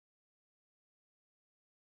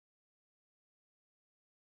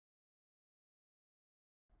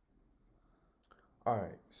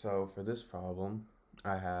Alright, so for this problem,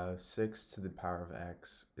 I have 6 to the power of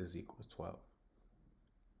x is equal to 12.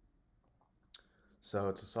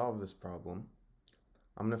 So to solve this problem,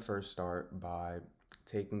 I'm going to first start by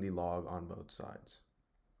taking the log on both sides.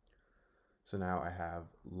 So now I have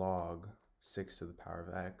log 6 to the power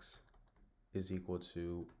of x is equal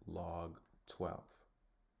to log 12.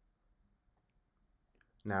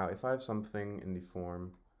 Now if I have something in the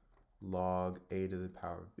form log a to the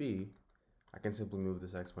power of b, I can simply move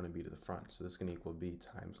this exponent b to the front. So this can equal b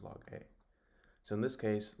times log a. So in this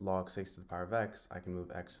case, log 6 to the power of x, I can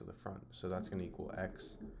move x to the front. So that's going to equal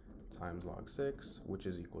x times log 6, which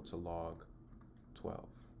is equal to log 12.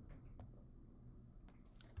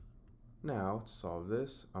 Now, to solve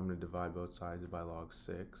this, I'm going to divide both sides by log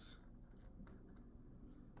 6.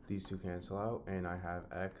 These two cancel out, and I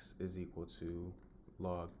have x is equal to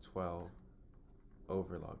log 12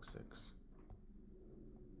 over log 6.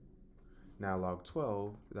 Now log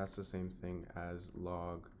 12, that's the same thing as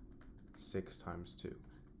log 6 times 2.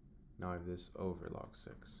 Now I have this over log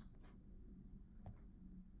 6.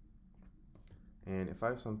 And if I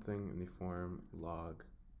have something in the form log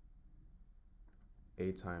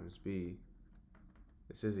a times b,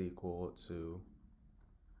 this is equal to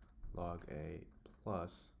log a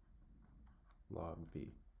plus log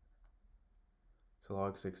b. So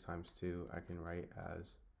log 6 times 2 I can write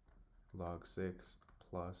as log 6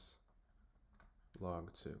 plus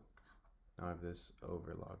log 2. Now I have this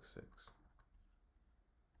over log 6.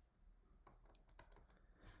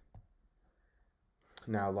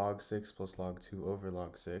 Now log 6 plus log 2 over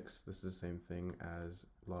log 6, this is the same thing as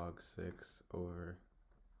log 6 over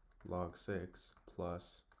log 6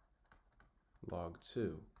 plus log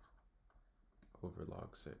 2 over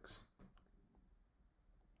log 6.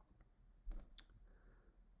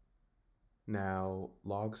 Now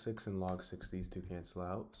log 6 and log 6, these two cancel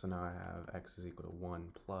out, so now I have x is equal to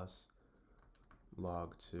 1 plus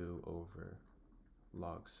log 2 over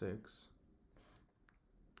log 6.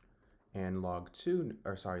 And log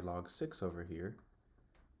 6 over here,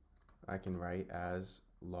 I can write as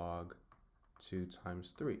log 2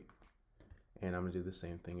 times 3. And I'm going to do the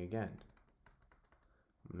same thing again.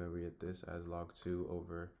 I'm going to read this as log 2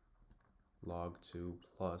 over log 2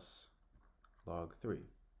 plus log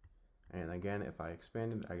 3. And again, if I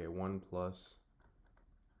expand it, I get 1 plus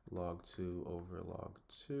log 2 over log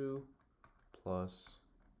 2 plus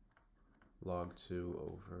log 2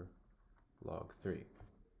 over log 3.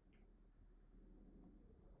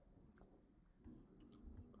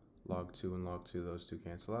 Log 2 and log 2, those two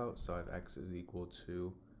cancel out, so I have x is equal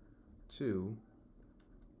to 2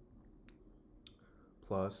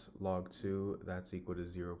 plus log 2, that's equal to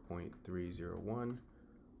 0.301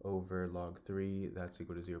 over log 3, that's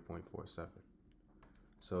equal to 0.47.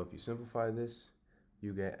 So if you simplify this,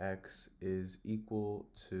 you get x is equal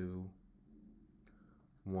to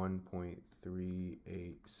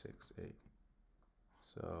 1.3868.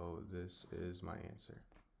 So this is my answer.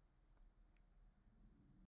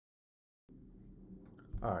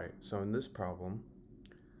 Alright, so in this problem,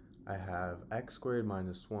 I have x squared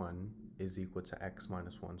minus 1 is equal to x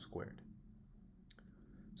minus 1 squared.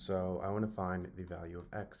 So I want to find the value of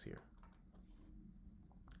x here.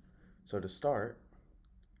 So to start,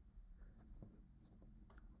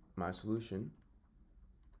 my solution,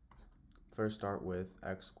 first start with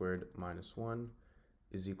x squared minus 1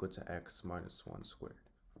 is equal to x minus 1 squared.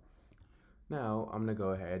 Now I'm going to go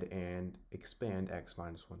ahead and expand x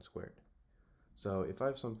minus 1 squared. So if I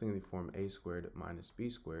have something in the form a squared minus b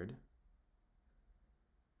squared,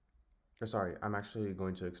 I'm actually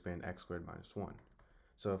going to expand x squared minus 1.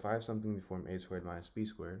 So if I have something in the form a squared minus b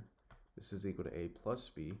squared, this is equal to a plus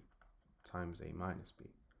b times a minus b.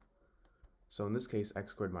 So in this case,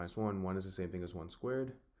 x squared minus 1 is the same thing as 1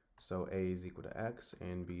 squared. So a is equal to x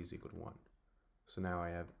and b is equal to 1. So now I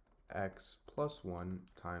have x plus 1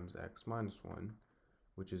 times x minus 1,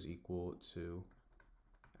 which is equal to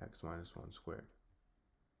x minus 1 squared.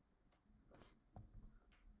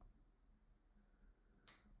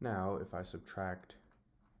 Now, if I subtract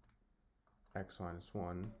x minus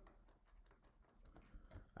 1,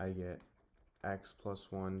 I get x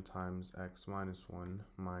plus 1 times x minus 1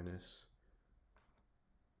 minus,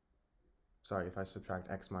 if I subtract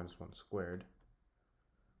x minus 1 squared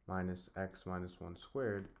minus x minus 1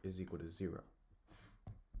 squared is equal to 0.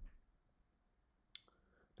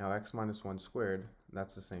 Now x minus 1 squared,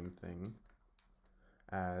 that's the same thing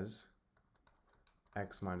as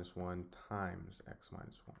x minus 1 times x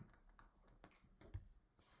minus 1.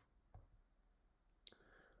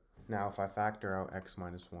 Now if I factor out x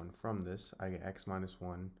minus 1 from this, I get x minus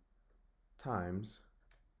 1 times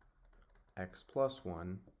x plus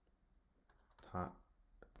 1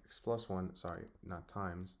 x plus 1, sorry, not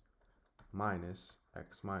times, minus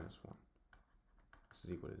x minus 1. This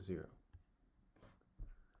is equal to 0.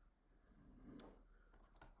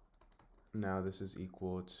 Now this is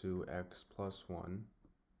equal to x plus 1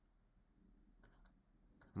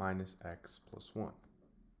 minus x plus 1.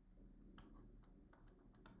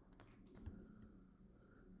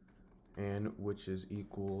 And which is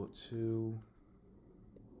equal to,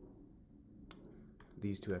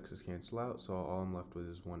 these two x's cancel out, so all I'm left with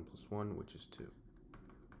is 1 plus 1, which is 2.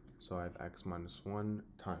 So I have x minus 1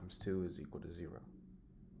 times 2 is equal to 0.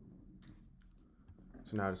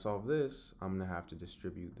 So now to solve this, I'm going to have to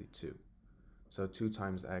distribute the 2. So 2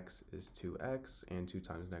 times x is 2x, and 2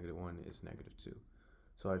 times negative 1 is negative 2.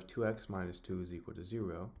 So I have 2x minus 2 is equal to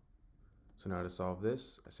 0. So now to solve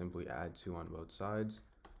this, I simply add 2 on both sides.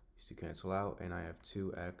 These two cancel out, and I have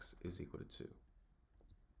 2x is equal to 2.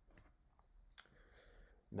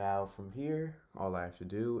 Now from here, all I have to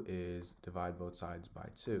do is divide both sides by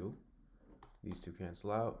 2. These two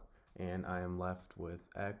cancel out, and I am left with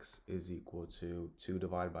x is equal to 2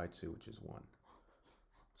 divided by 2, which is 1.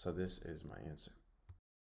 So this is my answer.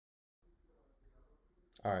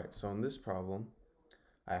 All right, so in this problem,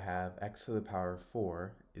 I have x to the power of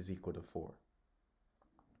 4 is equal to 4.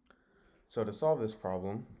 So to solve this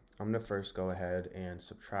problem, I'm going to first go ahead and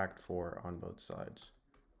subtract 4 on both sides.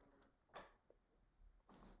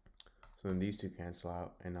 So then these two cancel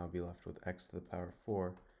out, and I'll be left with x to the power of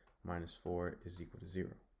 4 minus 4 is equal to 0.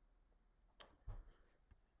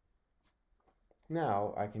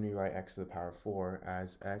 Now I can rewrite x to the power of 4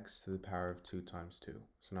 as x to the power of 2 times 2.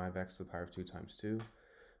 So now I have x to the power of 2 times 2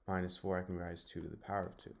 minus 4 I can rewrite as 2 to the power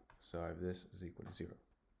of 2. So I have this is equal to 0.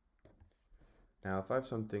 Now if I have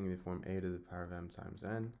something in the form a to the power of m times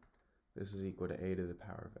n, this is equal to a to the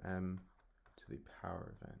power of m to the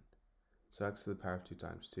power of n. So x to the power of 2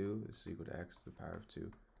 times 2, this is equal to x to the power of 2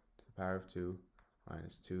 to the power of 2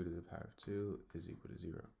 minus 2 to the power of 2 is equal to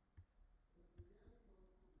 0.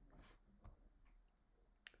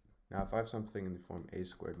 Now if I have something in the form a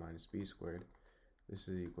squared minus b squared, this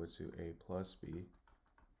is equal to a plus b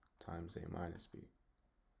times a minus b.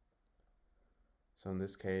 So in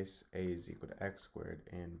this case, a is equal to x squared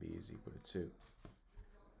and b is equal to 2.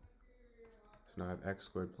 So now I have x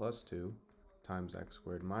squared plus 2 times x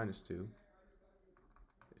squared minus 2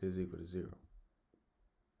 is equal to 0.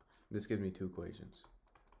 This gives me two equations.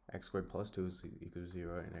 X squared plus 2 is equal to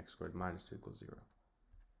 0 and x squared minus 2 equals 0.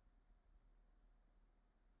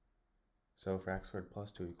 So for x squared plus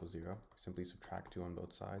 2 equals 0, simply subtract 2 on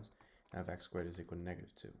both sides, and I have x squared is equal to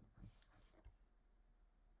negative 2.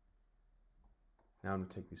 Now I'm going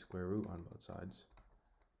to take the square root on both sides.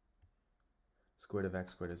 Square root of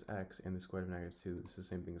x squared is x, and the square root of negative 2, this is the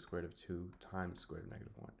same thing as square root of 2 times square root of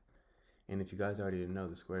negative 1. And if you guys already know,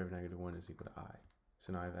 the square root of negative 1 is equal to I.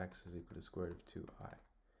 So now I have x is equal to square root of 2i.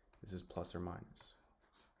 This is plus or minus.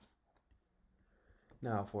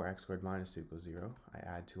 Now for x squared minus 2 equals 0, I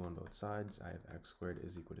add 2 on both sides. I have x squared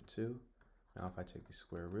is equal to 2. Now if I take the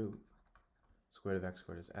square root of x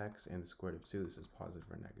squared is x, and the square root of 2, this is positive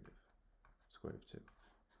or negative. Square root of 2.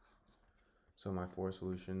 So my four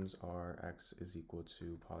solutions are x is equal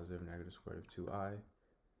to positive or negative square root of 2i.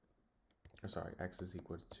 Or sorry, x is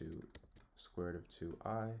equal to square root of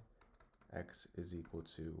 2i. X is equal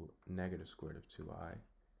to negative square root of 2i.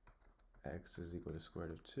 X is equal to square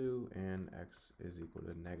root of 2, and x is equal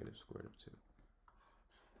to negative square root of 2.